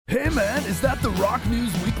Hey man, is that the Rock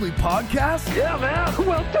News Weekly podcast? Yeah, man.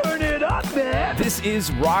 Well, turn it up, man. This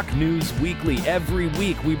is Rock News Weekly. Every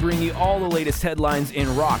week, we bring you all the latest headlines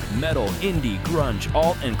in rock, metal, indie, grunge,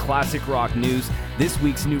 alt, and classic rock news. This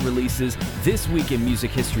week's new releases, this week in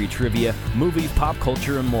music history trivia, movies, pop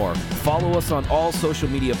culture, and more. Follow us on all social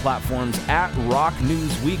media platforms at Rock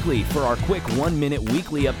News Weekly for our quick 1-minute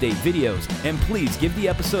weekly update videos. And please give the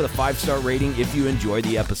episode a 5-star rating if you enjoy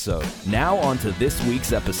the episode. Now on to this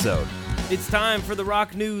week's episode. It's time for the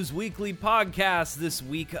Rock News Weekly podcast this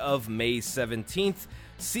week of May 17th.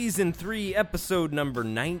 Season 3, episode number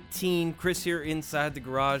 19. Chris here inside the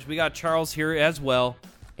garage. We got Charles here as well.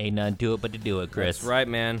 Ain't nothing to it but to do it, Chris. That's right,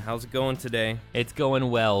 man. How's it going today? It's going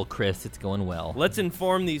well, Chris. It's going well. Let's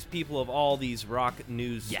inform these people of all these rock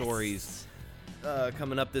news stories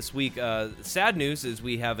coming up this week. Sad news is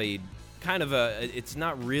we have a kind of it's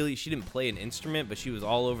not really, she didn't play an instrument, but she was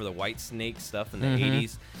all over the Whitesnake stuff in the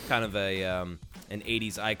 80s. Kind of an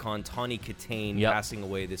 80s icon, Tawny Katane, passing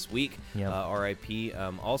away this week. R.I.P.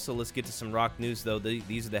 Also, let's get to some rock news, though.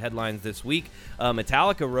 These are the headlines this week.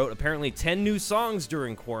 Metallica wrote apparently 10 new songs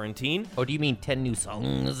during quarantine. Oh, do you mean 10 new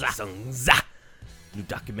songs? New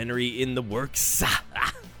documentary in the works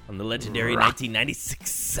on the legendary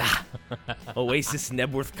 1996 Oasis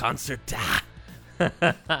Nebworth concert. All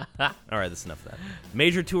right, that's enough of that.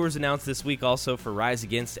 Major tours announced this week also for Rise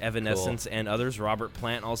Against, Evanescence, and others. Robert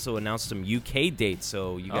Plant also announced some UK dates,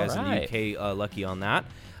 so you guys in the UK lucky on that.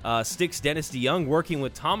 Styx Dennis DeYoung working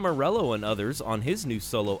with Tom Morello and others on his new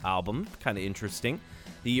solo album. Kind of interesting.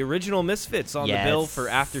 The original Misfits on the bill for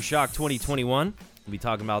Aftershock 2021. We'll be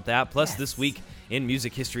talking about that. Plus, this week in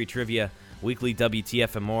music history trivia, weekly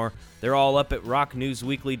WTF and more. They're all up at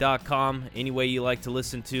rocknewsweekly.com. Any way you like to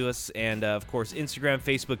listen to us. And, of course, Instagram,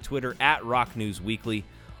 Facebook, Twitter, at Rock News Weekly.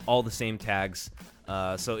 All the same tags.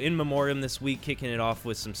 So in memoriam this week, kicking it off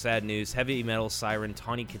with some sad news. Heavy metal siren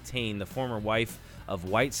Tawny Katane, the former wife of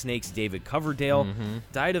Whitesnake's David Coverdale,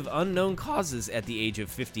 died of unknown causes at the age of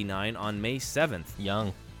 59 on May 7th.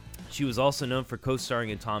 Young. She was also known for co-starring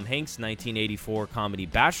in Tom Hanks' 1984 comedy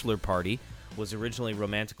Bachelor Party, was originally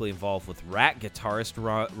romantically involved with Rat guitarist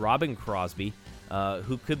Robin Crosby,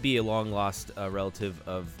 who could be a long-lost relative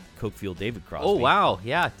of Coke-fueled David Crosby. Oh, wow.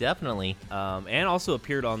 Yeah, definitely. And also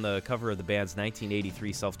appeared on the cover of the band's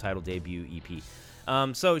 1983 self-titled debut EP.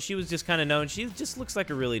 So she was just kind of known. She just looks like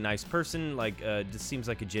a really nice person, just seems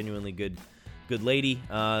like a genuinely good lady.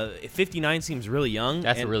 59 seems really young.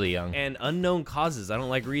 That's really young. And unknown causes. I don't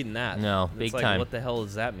like reading that. No, big time. What the hell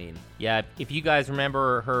does that mean? Yeah, if you guys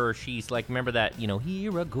remember her, she's like, remember that,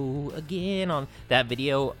 Here I Go Again on that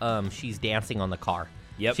video? She's dancing on the car.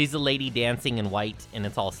 Yep. She's a lady dancing in white, and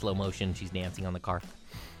it's all slow motion. She's dancing on the car.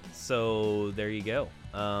 So there you go.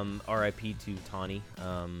 R.I.P. to Tawny.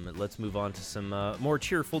 Let's move on to some more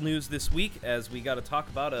cheerful news this week, as we got to talk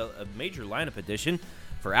about a major lineup addition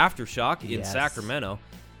for Aftershock in Sacramento.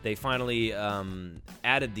 They finally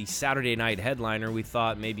added the Saturday night headliner. We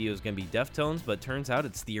thought maybe it was going to be Deftones, but turns out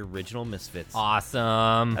it's the original Misfits.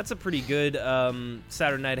 Awesome. That's a pretty good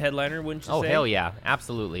Saturday night headliner, wouldn't you say? Oh, hell yeah.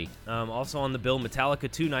 Absolutely. Also on the bill,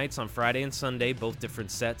 Metallica 2 nights on Friday and Sunday, both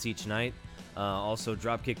different sets each night. Also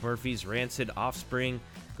Dropkick Murphys, Rancid, Offspring,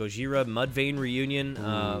 Gojira, Mudvayne Reunion,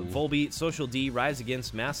 Volbeat, Social D, Rise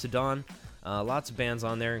Against, Mastodon. Lots of bands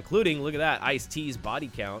on there, including, look at that, Ice-T's Body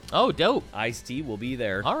Count. Oh, dope. Ice-T will be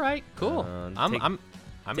there. All right, cool.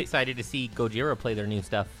 I'm excited to see Gojira play their new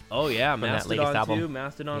stuff. Oh, yeah, Mastodon too. Album.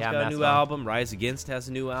 Mastodon's got a new album. Rise Against has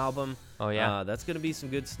a new album. Oh, yeah. That's going to be some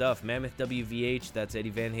good stuff. Mammoth WVH, that's Eddie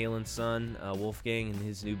Van Halen's son, Wolfgang and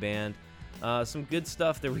his new band. Some good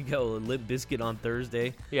stuff. There we go. Limp Bizkit on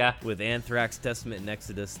Thursday. Yeah. With Anthrax, Testament, and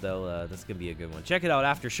Exodus, though. That's going to be a good one. Check it out,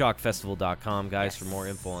 AftershockFestival.com, guys, for more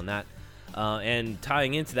info on that. And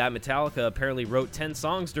tying into that, Metallica apparently wrote 10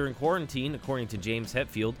 songs during quarantine, according to James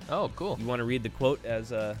Hetfield. Oh, cool. You want to read the quote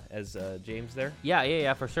as James there?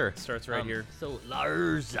 Yeah, for sure. It starts right here. So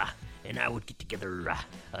Lars and I would get together,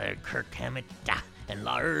 Kirk Hammett and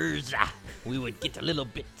Lars. We would get a little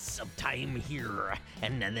bits of time here,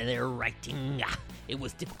 and then they're writing. It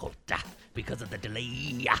was difficult because of the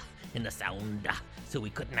delay in the sound, so we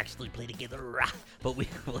couldn't actually play together. But we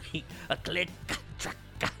play a click track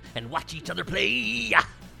and watch each other play.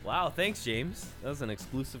 Wow, thanks, James. That was an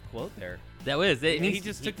exclusive quote there. That was it. He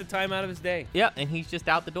just took the time out of his day. Yeah, and he's just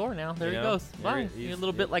out the door now. There he goes. Wow, He's you're a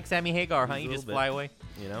little bit like Sammy Hagar, huh? You just fly away.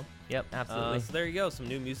 Yep, absolutely. So there you go. Some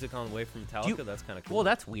new music on the way from Metallica. That's kind of cool. Well,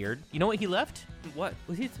 that's weird. You know what he left? What?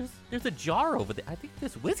 There's a jar over there. I think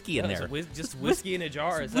there's whiskey in there. Just whiskey in a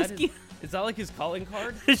jar. Is that like his calling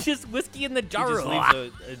card? It's just whiskey in the He jar. just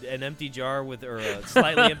leaves an empty jar with, or a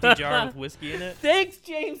slightly empty jar with whiskey in it. Thanks,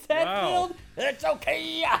 James Hetfield. Wow. It's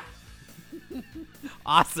okay.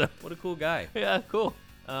 Awesome. What a cool guy. Yeah, cool.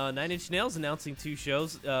 Nine Inch Nails announcing 2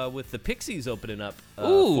 shows with the Pixies opening up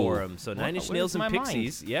Ooh. for him. So Nine Inch Where's Nails and my mind?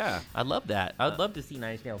 Pixies. Yeah. I love that. I'd love to see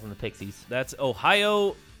Nine Inch Nails and the Pixies. That's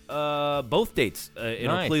Ohio, both dates in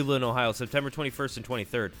Nice. Cleveland, Ohio, September 21st and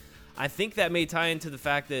 23rd. I think that may tie into the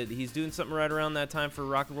fact that he's doing something right around that time for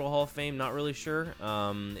Rock and Roll Hall of Fame. Not really sure.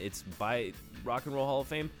 It's by Rock and Roll Hall of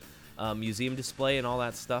Fame. Museum display and all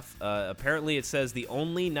that stuff. Apparently, it says the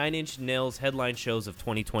only Nine Inch Nails headline shows of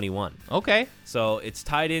 2021. Okay. So it's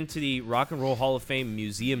tied into the Rock and Roll Hall of Fame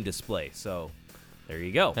museum display. So there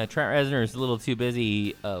you go. Trent Reznor's a little too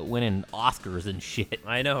busy winning Oscars and shit.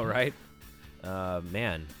 I know, right?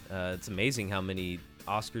 Man, it's amazing how many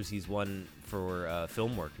Oscars he's won for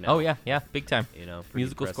film work now. Oh, yeah, big time. You know, pretty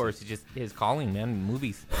Musical impressive. scores is just his calling, man.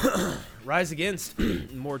 Movies. Rise Against,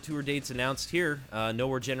 more tour dates announced here.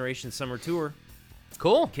 Nowhere Generation Summer Tour,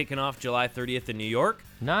 Cool. kicking off July 30th in New York.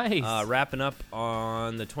 Nice. Wrapping up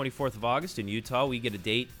on the 24th of August in Utah. We get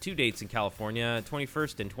 2 dates in California,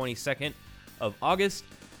 21st and 22nd of August.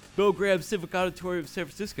 Bill Graham Civic Auditorium, San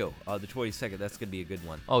Francisco, the 22nd. That's going to be a good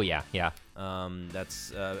one. Oh, yeah.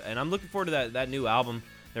 That's and I'm looking forward to that new album,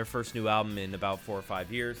 their first new album in about 4 or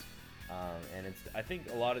 5 years. And I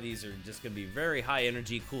think a lot of these are just going to be very high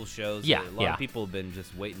energy, cool shows. Yeah, a lot of people have been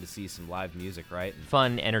just waiting to see some live music, right?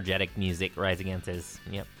 Fun, energetic music. Rise Against is,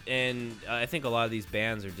 yep. And I think a lot of these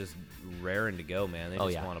bands are just raring to go, man. They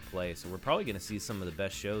just want to play. So we're probably going to see some of the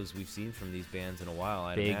best shows we've seen from these bands in a while,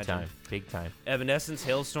 I'd imagine. Big time. Evanescence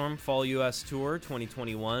Hailstorm Fall U.S. Tour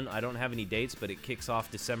 2021. I don't have any dates, but it kicks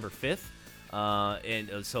off December 5th.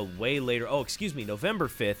 So way later. Oh, excuse me, November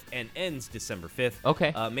 5th and ends December 5th.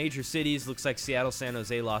 Okay. Major cities, looks like Seattle, San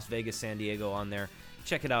Jose, Las Vegas, San Diego on there.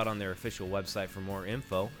 Check it out on their official website for more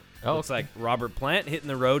info. Looks like Robert Plant hitting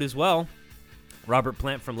the road as well. Robert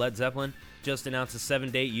Plant from Led Zeppelin just announced a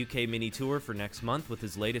 7-date UK mini tour for next month with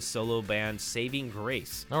his latest solo band, Saving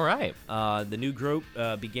Grace. All right. The new group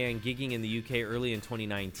began gigging in the UK early in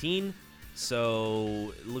 2019.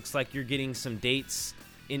 So it looks like you're getting some dates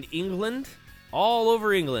in England, all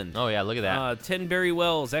over England. Oh, yeah, look at that. Tenbury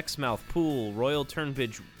Wells, Exmouth, Poole, Royal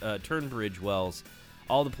Turnbridge Wells,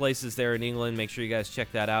 all the places there in England. Make sure you guys check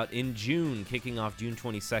that out in June, kicking off June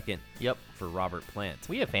 22nd. Yep. For Robert Plant.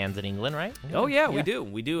 We have fans in England, right? Oh, yeah, we do.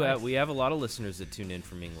 We do. Nice. We have a lot of listeners that tune in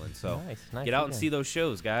from England. So Nice. get out and see those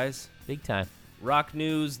shows, guys. Big time. Rock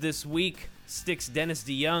news this week. Styx Dennis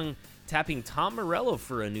DeYoung tapping Tom Morello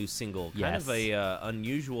for a new single. Kind of a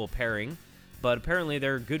unusual pairing, but apparently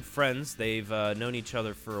they're good friends. They've known each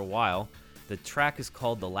other for a while. The track is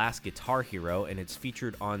called The Last Guitar Hero, and it's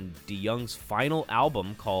featured on DeYoung's final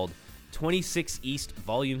album called 26 East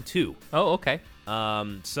Volume 2. Oh, okay.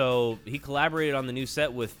 So he collaborated on the new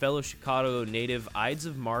set with fellow Chicago native Ides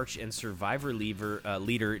of March and Survivor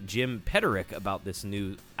leader Jim Petterick about this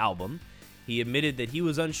new album. He admitted that he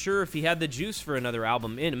was unsure if he had the juice for another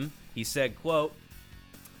album in him. He said, quote,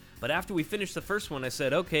 "But after we finished the first one, I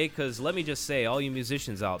said, okay, because let me just say, all you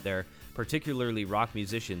musicians out there, particularly rock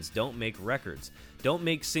musicians, don't make records. Don't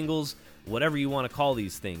make singles, whatever you want to call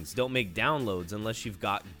these things. Don't make downloads unless you've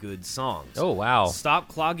got good songs. Oh, wow. Stop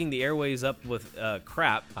clogging the airways up with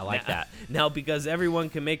crap. I like that. Now, because everyone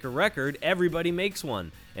can make a record, everybody makes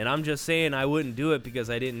one. And I'm just saying I wouldn't do it because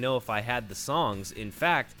I didn't know if I had the songs. In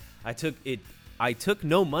fact, I took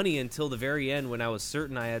no money until the very end when I was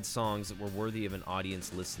certain I had songs that were worthy of an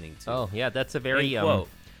audience listening to." Oh, yeah, that's a very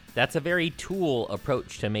that's a very Tool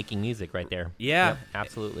approach to making music right there. Yeah, Yep,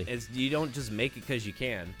 absolutely. You don't just make it because you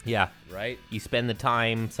can, Yeah, right? you spend the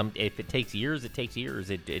time. If it takes years, it takes years.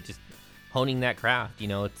 It just honing that craft. You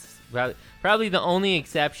know, it's probably the only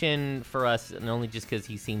exception for us, and only just because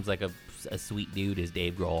he seems like a sweet dude, is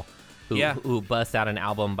Dave Grohl, who busts out an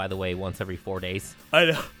album, by the way, once every 4 days. I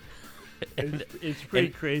know. It's pretty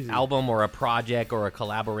crazy. Album or a project or a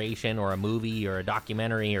collaboration or a movie or a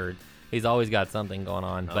documentary, or he's always got something going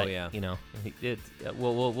on. Oh, But yeah. you know,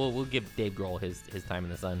 we'll give Dave Grohl his time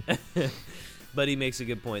in the sun. But he makes a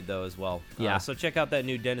good point, though, as well. Yeah. So check out that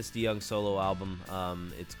new Dennis DeYoung solo album.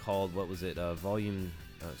 It's called,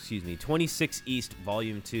 26 East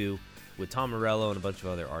Volume 2 with Tom Morello and a bunch of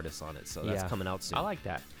other artists on it. So that's coming out soon. I like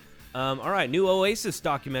that. All right, new Oasis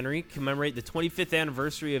documentary commemorate the 25th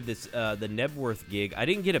anniversary of this the Nebworth gig. I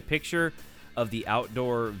didn't get a picture of the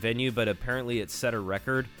outdoor venue, but apparently it set a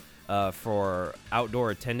record. for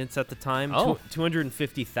outdoor attendance at the time. Oh.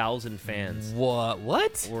 250,000 fans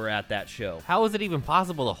What? were at that show. How is it even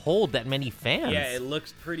possible to hold that many fans? Yeah, it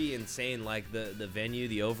looks pretty insane. Like the venue,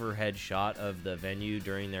 the overhead shot of the venue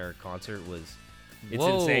during their concert was, it's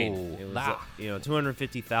Whoa. insane. It was, Ah.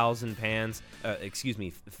 250,000 fans.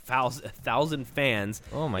 1,000 fans.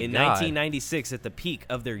 Oh my in God. 1996 at the peak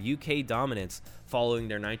of their UK dominance, following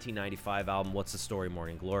their 1995 album "What's the Story,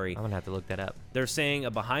 Morning Glory." I'm gonna have to look that up. They're saying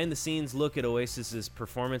a behind-the-scenes look at Oasis's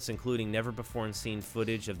performance, including never-before-seen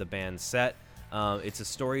footage of the band's set. It's a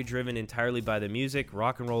story driven entirely by the music,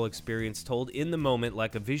 rock and roll experience told in the moment,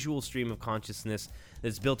 like a visual stream of consciousness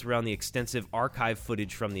that's built around the extensive archive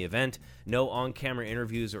footage from the event. No on-camera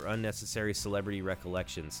interviews or unnecessary celebrity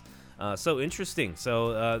recollections. So interesting.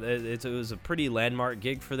 So it was a pretty landmark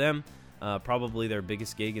gig for them. Probably their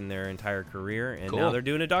biggest gig in their entire career, and now Cool. they're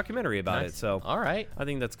doing a documentary about Nice. it. So All right. I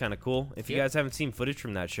think that's kind of cool. If you Yeah. guys haven't seen footage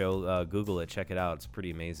from that show, Google it, check it out. It's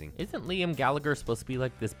pretty amazing. Isn't Liam Gallagher supposed to be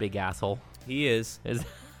like this big asshole? He is. Is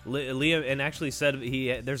Liam, and actually said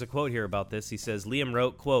there's a quote here about this. He says, Liam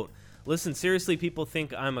wrote, quote, "Listen, seriously, people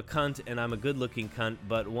think I'm a cunt and I'm a good-looking cunt,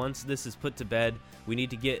 but once this is put to bed, we need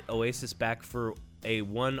to get Oasis back for a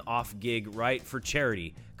one-off gig, right, for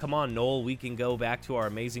charity. Come on, Noel, we can go back to our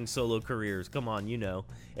amazing solo careers. Come on, you know."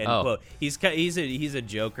 End quote. He's a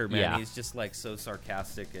joker, man. Yeah. He's just like so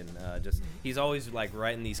sarcastic and he's always like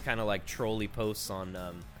writing these kind of like trolly posts on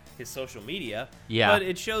his social media. Yeah. But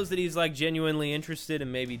it shows that he's like genuinely interested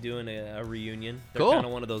in maybe doing a reunion. They're Cool. kind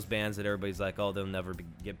of one of those bands that everybody's like, oh, they'll never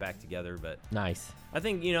get back together. But nice. I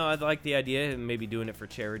think, I like the idea of maybe doing it for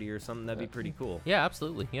charity or something. That'd be pretty cool. Yeah,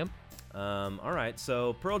 absolutely. Yep. All right,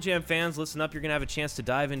 so Pearl Jam fans, listen up. You're going to have a chance to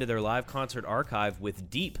dive into their live concert archive with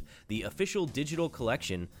Deep, the official digital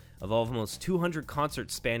collection of almost 200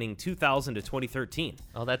 concerts spanning 2000 to 2013.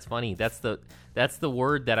 Oh, that's funny. That's the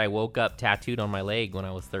word that I woke up tattooed on my leg when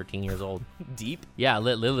I was 13 years old. Deep? Yeah,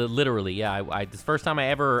 literally. Yeah, I this first time I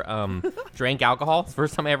ever drank alcohol. It's the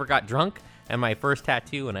first time I ever got drunk, and my first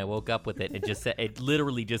tattoo. And I woke up with it. It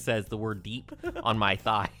literally just says the word "deep" on my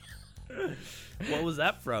thigh. What was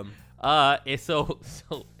that from? So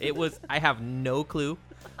it was. I have no clue.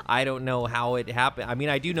 I don't know how it happened. I mean,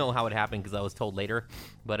 I do know how it happened because I was told later.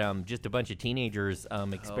 But just a bunch of teenagers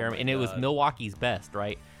experiment, and it was Milwaukee's Best,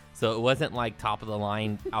 right? So it wasn't like top of the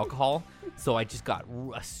line alcohol. So I just got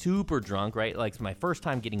super drunk, right? Like it's my first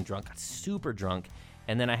time getting drunk. Got super drunk,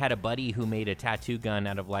 and then I had a buddy who made a tattoo gun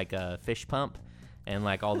out of like a fish pump. And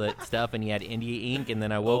like all that stuff, and he had India ink, and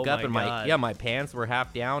then I woke up and my pants were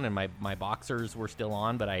half down and my boxers were still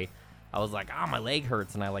on, but I was like, my leg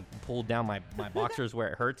hurts, and I like pulled down my boxers where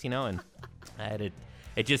it hurts, and I had it.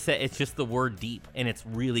 It just said it's just the word "deep," and it's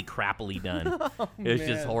really crappily done. It's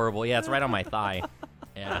just horrible. Yeah, it's right on my thigh.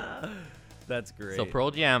 Yeah, That's great. so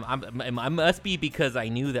Pearl Jam. I must be because I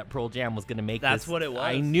knew that Pearl Jam was gonna make. That's this. what it was.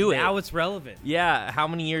 I knew it. Now it's relevant. Yeah, how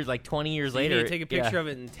many years? Like 20 years You later. need to take a picture yeah. of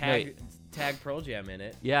it and tag Pearl Jam in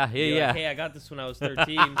it. Yeah, Be like, yeah. hey, I got this when I was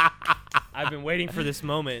 13. I've been waiting for this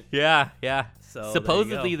moment. Yeah, yeah. So, there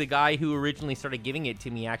supposedly you go. the guy who originally started giving it to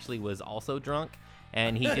me actually was also drunk,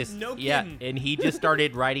 and he just No yeah, kidding. and he just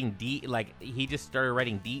started writing deep,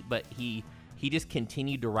 but he just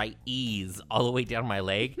continued to write E's all the way down my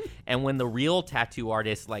leg. And when the real tattoo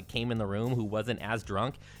artist like came in the room, who wasn't as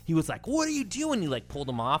drunk, he was like, "What are you doing?" He like pulled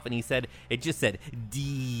him off, and he said it just said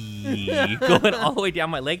D going all the way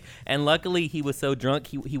down my leg. And luckily he was so drunk,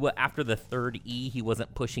 he after the third E, he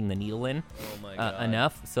wasn't pushing the needle in Oh my God.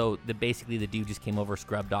 enough. So basically the dude just came over,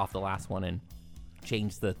 scrubbed off the last one, and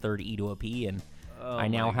changed the third E to a P, and Oh I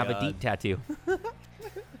now my have God. a deep tattoo.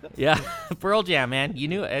 Yeah, Pearl Jam, man. You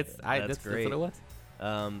knew it. That's great. what it was.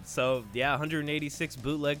 186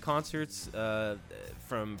 bootleg concerts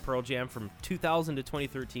from Pearl Jam from 2000 to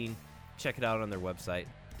 2013. Check it out on their website.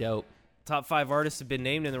 Dope. Top 5 artists have been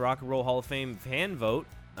named in the Rock and Roll Hall of Fame fan vote.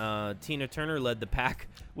 Tina Turner led the pack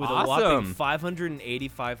with a whopping Awesome.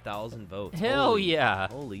 585,000 votes. Hell yeah.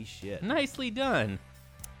 Holy shit. Nicely done.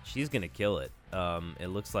 She's going to kill it. It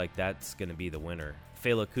looks like that's going to be the winner.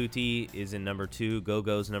 Fela Kuti is in number 2.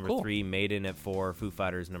 Go-Go's number Cool. 3. Maiden at 4. Foo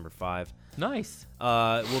Fighters number 5. Nice.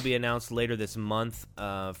 Will be announced later this month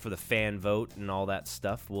for the fan vote and all that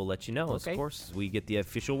stuff. We'll let you know, Okay. of course, as we get the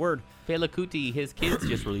official word. Fela Kuti, his kids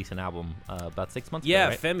just released an album about 6 months Yeah,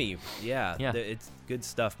 ago, right? Femi. Yeah, Yeah. It's good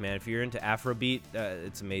stuff, man. If you're into Afrobeat,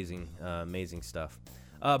 it's amazing. Amazing stuff.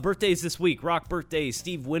 Birthdays this week. Rock birthdays.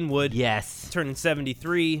 Steve Winwood. Yes. Turning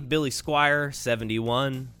 73. Billy Squire,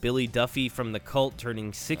 71. Billy Duffy from The Cult,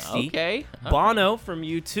 turning 60. Okay. Bono from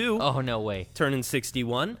U2, Oh, no way. turning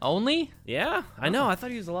 61. Only? Yeah, I know. I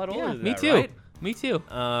thought he was a lot older Yeah, than me that, too. right? Me too.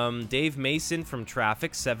 Dave Mason from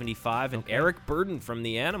Traffic, 75, and Eric Burden from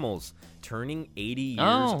The Animals, turning 80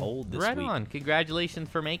 years old this right week. on. Congratulations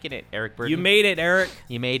for making it, Eric Burden. You made it, Eric.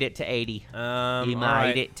 You made it to 80. You all made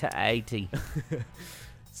right. it to 80.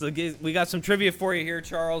 So we got some trivia for you here,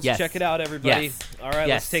 Charles. Yes. Check it out, everybody. Yes. All right,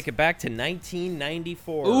 Yes. let's take it back to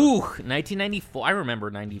 1994. Ooh, 1994. I remember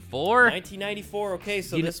 94. 1994. Okay,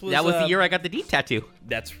 so this was that was the year I got the deep tattoo.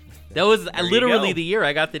 That's That was There you literally go. the year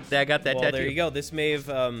I got that tattoo. well. There you go. This may have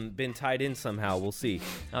been tied in somehow. We'll see.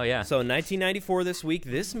 Oh yeah. So 1994 this week,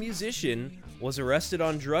 this musician was arrested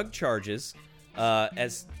on drug charges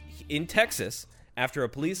as in Texas after a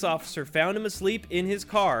police officer found him asleep in his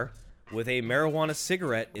car with a marijuana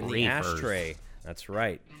cigarette in the Reefers. ashtray. That's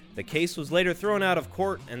right. The case was later thrown out of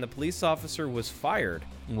court and the police officer was fired.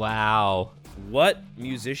 Wow. What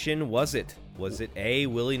musician was it? Was it A,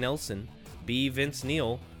 Willie Nelson, B, Vince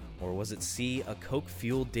Neil, or was it C, a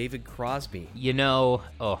coke-fueled David Crosby? You know,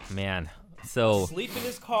 oh man. So Sleep in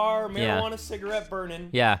his car, Yeah. marijuana cigarette burning.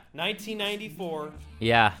 yeah, 1994.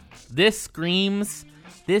 yeah. This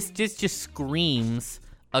just screams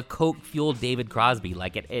a coke-fueled David Crosby.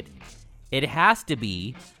 Like it has to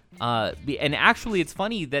be. And actually, it's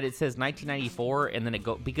funny that it says 1994 and then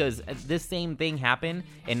it because this same thing happened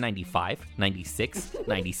in 95, 96,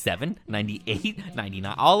 97, 98,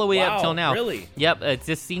 99, all the way Wow, up till now. really? Yep. It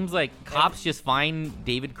just seems like cops just find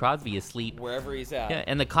David Crosby asleep. Wherever he's at. Yeah,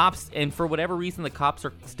 and for whatever reason, the cops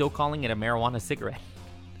are still calling it a marijuana cigarette.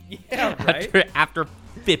 Yeah, right? After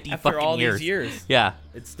 50 After fucking all years. these years. Yeah.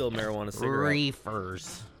 It's still marijuana cigarette.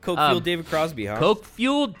 Reefers. Coke-fueled David Crosby, huh?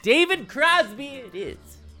 Coke-fueled David Crosby it is.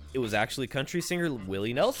 It was actually country singer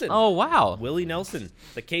Willie Nelson. Oh, wow. Willie Nelson.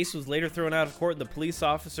 The case was later thrown out of court and the police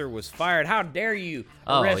officer was fired. How dare you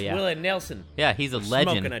Oh, arrest yeah. Willie Nelson? Yeah, he's a for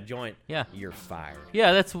legend. Smoking a joint. Yeah. You're fired.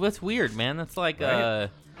 Yeah, that's weird, man. That's like Right?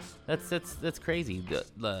 that's crazy.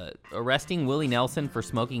 The arresting Willie Nelson for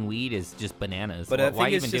smoking weed is just bananas. But Why I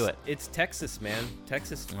think even do it? It's Texas, man.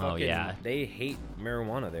 Texas fucking, Oh, yeah. they hate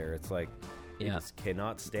marijuana there. It's like, they Yeah. just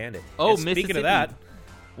cannot stand it. Oh, And speaking Mississippi. of that,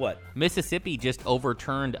 what? Mississippi just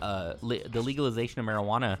overturned the legalization of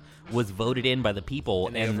marijuana was voted in by the people,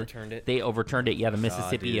 And they overturned it? They overturned it. Yeah, the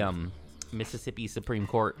Mississippi dude. Mississippi Supreme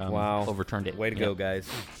Court Wow. overturned it. Way to Yeah. go, guys.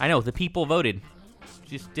 I know the people voted.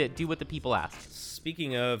 Just do what the people asked.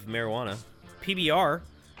 Speaking of marijuana, PBR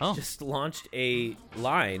Oh. just launched a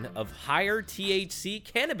line of higher THC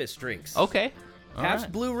cannabis drinks. Okay. All Pabst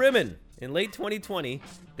right. Blue Ribbon. In late 2020,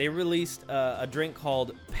 they released a drink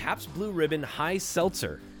called Pabst Blue Ribbon High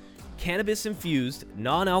Seltzer. Cannabis-infused,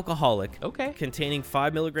 non-alcoholic, Okay. containing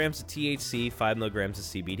 5 milligrams of THC, 5 milligrams of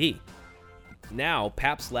CBD. Now,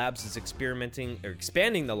 Pabst Labs is expanding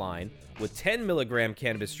the line with 10 milligram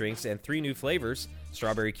cannabis drinks and 3 new flavors: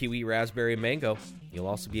 strawberry, kiwi, raspberry, and mango. You'll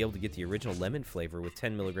also be able to get the original lemon flavor with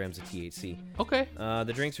 10 milligrams of THC. Okay.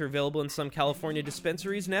 The drinks are available in some California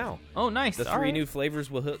dispensaries now. Oh, nice. The All 3 right. new flavors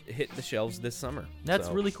will hit the shelves this summer. That's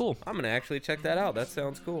So, really cool. I'm gonna actually check that out. That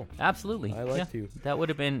sounds cool. Absolutely. I like yeah. to. That would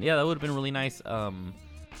have been really nice.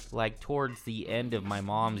 Like towards the end of my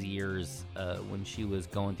mom's years, when she was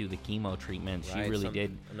going through the chemo treatment, she Right, really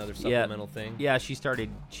did another Yeah. supplemental thing. Yeah, she started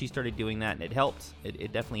doing that, and it helped.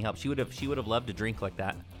 It definitely helped. She would have loved to drink like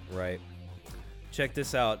that. Right. Check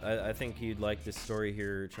this out. I think you'd like this story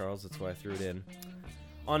here, Charles. That's why I threw it in.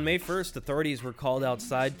 On May 1st, authorities were called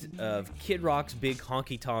outside of Kid Rock's big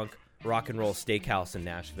honky-tonk rock and roll steakhouse in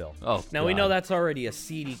Nashville. Oh, now we God. know that's already a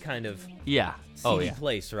seedy kind of Yeah. seedy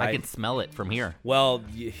place, right? I can smell it from here. Well,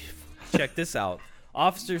 check this out.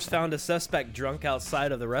 Officers found a suspect drunk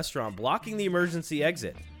outside of the restaurant, blocking the emergency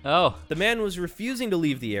exit. Oh. The man was refusing to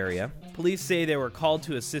leave the area. Police say they were called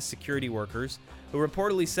to assist security workers, who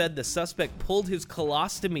reportedly said the suspect pulled his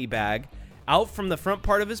colostomy bag out from the front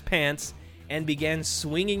part of his pants and began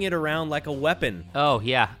swinging it around like a weapon. Oh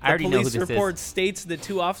yeah. I The already know who police this report is. states that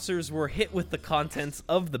 2 officers were hit with the contents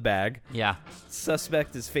of the bag. Yeah.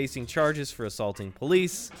 Suspect is facing charges for assaulting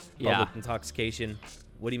police, Yeah. public intoxication.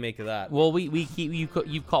 What do you make of that? Well,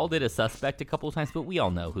 you called it a suspect a couple of times, but we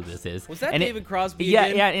all know who this is. Was that And David Crosby Yeah,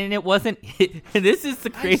 again? yeah, and it wasn't. This is the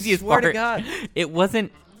craziest swear to part. God. It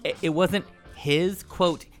wasn't his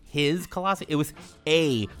quote his colostomy. It was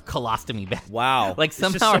a colostomy bag. Wow. Like It's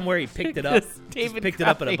just somehow somewhere he picked it up. This Just David picked it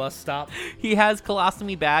up at a Crosby. bus stop. He has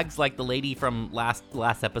colostomy bags like the lady from last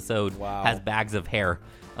episode Wow. has bags of hair.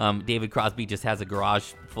 David Crosby just has a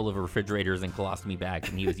garage full of refrigerators and colostomy bags,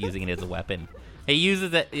 and he was using it as a weapon. He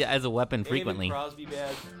uses it as a weapon frequently. David Crosby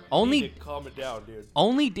bag. Only- You need to calm it down, dude.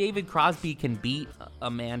 Only David Crosby can beat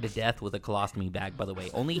a man to death with a colostomy bag, by the way.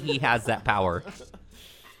 Only he has that power.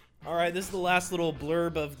 All right, this is the last little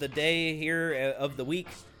blurb of the day here, of the week.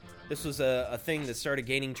 This was a thing that started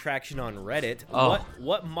gaining traction on Reddit. Oh.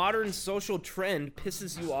 What modern social trend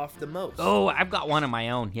pisses you off the most? Oh, I've got one of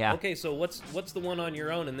my own. Yeah. Okay, so what's the one on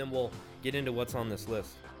your own, and then we'll get into what's on this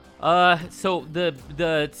list. So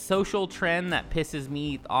the social trend that pisses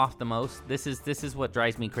me off the most. This is what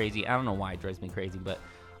drives me crazy. I don't know why it drives me crazy, but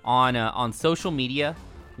on social media,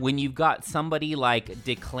 when you've got somebody like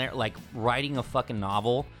writing a fucking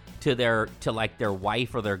novel to their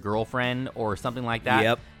wife or their girlfriend or something like that.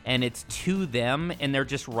 Yep. And it's to them, and they're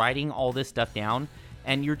just writing all this stuff down,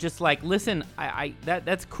 and you're just like, listen,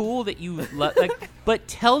 that's cool that you but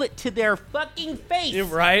tell it to their fucking face,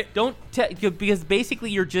 right? Don't because basically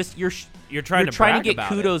you're trying to brag get about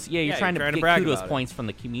kudos. it. Yeah, you're trying to get brag kudos about points from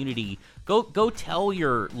the community. Go tell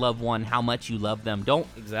your loved one how much you love them. Don't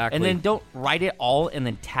Exactly. and then don't write it all and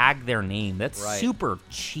then tag their name. That's Right. super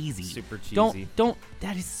cheesy. Super cheesy. Don't.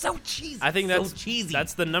 That is so cheesy. I think so that's cheesy.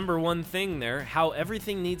 That's the number one thing there. How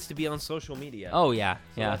everything needs to be on social media. Oh yeah,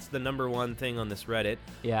 So yeah. that's the number one thing on this Reddit.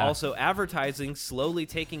 Yeah. Also, advertising slowly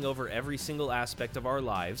taking over every single aspect of our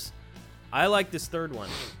lives. I like this third one.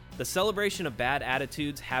 The celebration of bad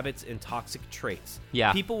attitudes, habits, and toxic traits.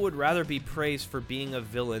 Yeah. People would rather be praised for being a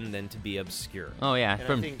villain than to be obscure. Oh yeah.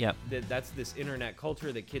 And I think that's this internet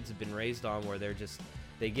culture that kids have been raised on, where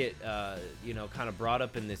they get kind of brought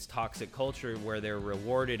up in this toxic culture where they're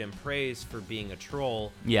rewarded and praised for being a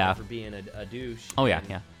troll, Yeah. or for being a douche. Oh yeah, and,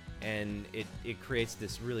 yeah. And it creates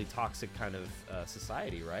this really toxic kind of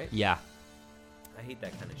society, right? Yeah. I hate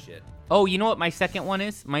that kind of shit. Oh, you know what my second one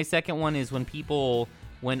is? My second one is when people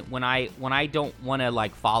when I don't want to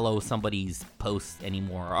like follow somebody's posts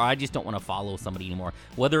anymore, or I just don't want to follow somebody anymore,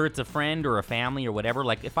 whether it's a friend or a family or whatever.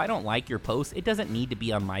 Like if I don't like your post, it doesn't need to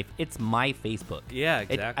be on it's my Facebook. Yeah,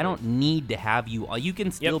 exactly. I don't need to have you. You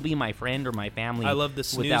can still Yep. be my friend or my family. I love the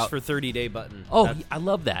snooze without, for 30-day button. Oh, That's- I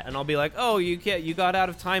love that. and I'll be like, oh, you got out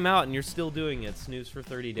of timeout and you're still doing it. Snooze for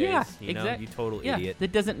 30 days. Yeah, you know, exactly. you total yeah, idiot.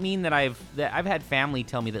 That doesn't mean that I've had family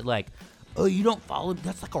tell me that like, oh, you don't follow.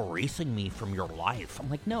 That's like erasing me from your life. I'm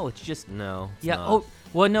like, no, it's just No. It's yeah. not. Oh,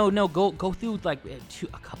 well, no. Go through like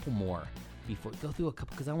a couple more before. Go through a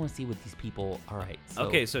couple because I want to see what these people. All right. So,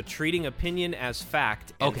 Okay, so treating opinion as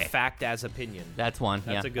fact and Okay. fact as opinion. That's one.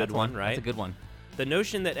 That's yeah, a good that's one, right? That's a good one. The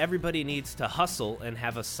notion that everybody needs to hustle and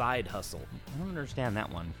have a side hustle. I don't understand that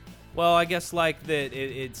one. Well, I guess like that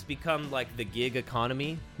it's become like the gig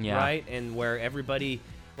economy, Yeah. right? And where everybody,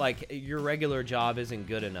 like, your regular job isn't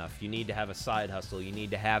good enough. You need to have a side hustle. You need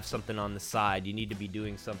to have something on the side. You need to be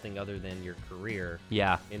doing something other than your career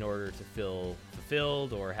Yeah. in order to feel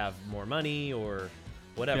fulfilled or have more money or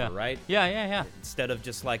whatever, Yeah. right? Yeah. Instead of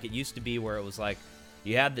just like it used to be, where it was like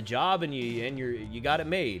you had the job and you got it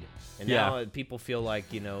made. And Yeah. now people feel like,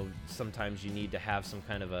 sometimes you need to have some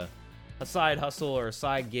kind of a side hustle or a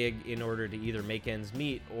side gig in order to either make ends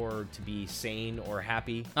meet or to be sane or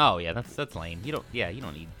happy. Oh yeah, that's lame. You don't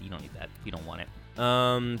need that. You don't want it.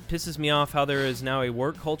 Pisses me off how there is now a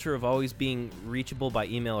work culture of always being reachable by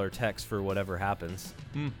email or text for whatever happens.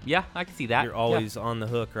 Yeah, I can see that. You're always on the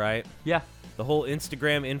hook, right? Yeah. The whole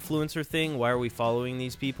Instagram influencer thing, why are we following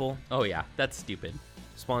these people? Oh yeah, that's stupid.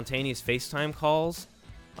 Spontaneous FaceTime calls.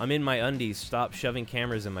 I'm in my undies. Stop shoving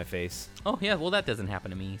cameras in my face. Oh yeah, well that doesn't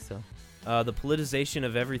happen to me. So. The politicization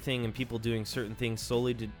of everything and people doing certain things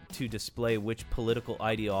solely to display which political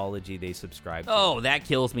ideology they subscribe to. Oh, that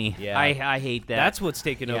kills me. Yeah. I hate that. That's what's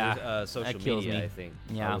taken Yeah, over social that kills media, me. I think,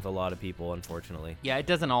 Yeah. with a lot of people, unfortunately. Yeah, it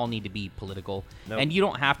doesn't all need to be political. Nope. And you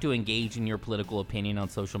don't have to engage in your political opinion on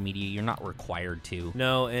social media. You're not required to.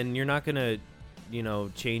 No, and you're not going to,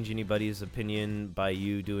 change anybody's opinion by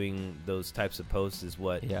you doing those types of posts is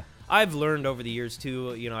what Yeah. I've learned over the years,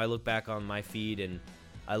 too. I look back on my feed and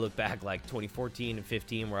I look back like 2014 and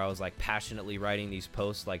 15 where I was like passionately writing these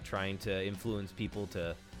posts, like trying to influence people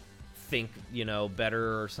to think,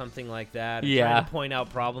 better or something like that. And Yeah. trying to point out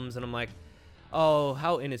problems. And I'm like, oh,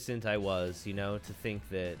 how innocent I was, to think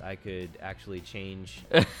that I could actually change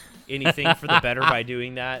anything for the better by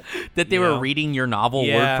doing that. That they you were know? reading your novel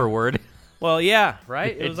Yeah. word for word. Well, yeah,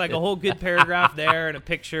 right? It was like a whole good paragraph there and a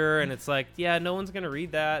picture. And it's like, yeah, no one's going to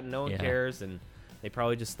read that. And no one Yeah. cares. And they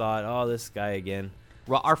probably just thought, oh, this guy again.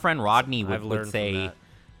 Our friend Rodney I've would learned from say that.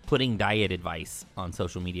 putting diet advice on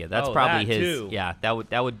social media. That's Oh, probably that his. too. Yeah, that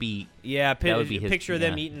would be. Yeah, That would be his- picture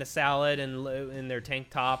them yeah. eating a salad and in their tank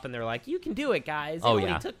top, and they're like, "You can do it, guys. It Oh, only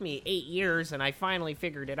yeah. took me 8 years, and I finally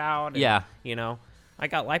figured it out." And, Yeah. I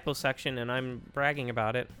got liposuction, and I'm bragging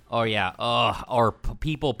about it. Oh yeah. Or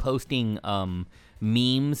people posting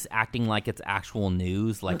memes acting like it's actual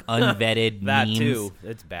news, like unvetted That memes. too.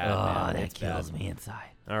 It's bad. man. That It's kills bad. me inside.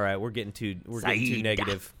 All right, we're getting too Saeed.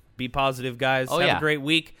 negative. Be positive, guys. Oh, Have yeah. a great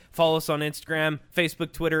week. Follow us on Instagram,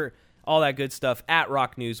 Facebook, Twitter, all that good stuff at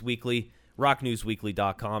Rock News Weekly,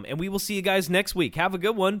 rocknewsweekly.com. And we will see you guys next week. Have a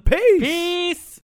good one. Peace. Peace.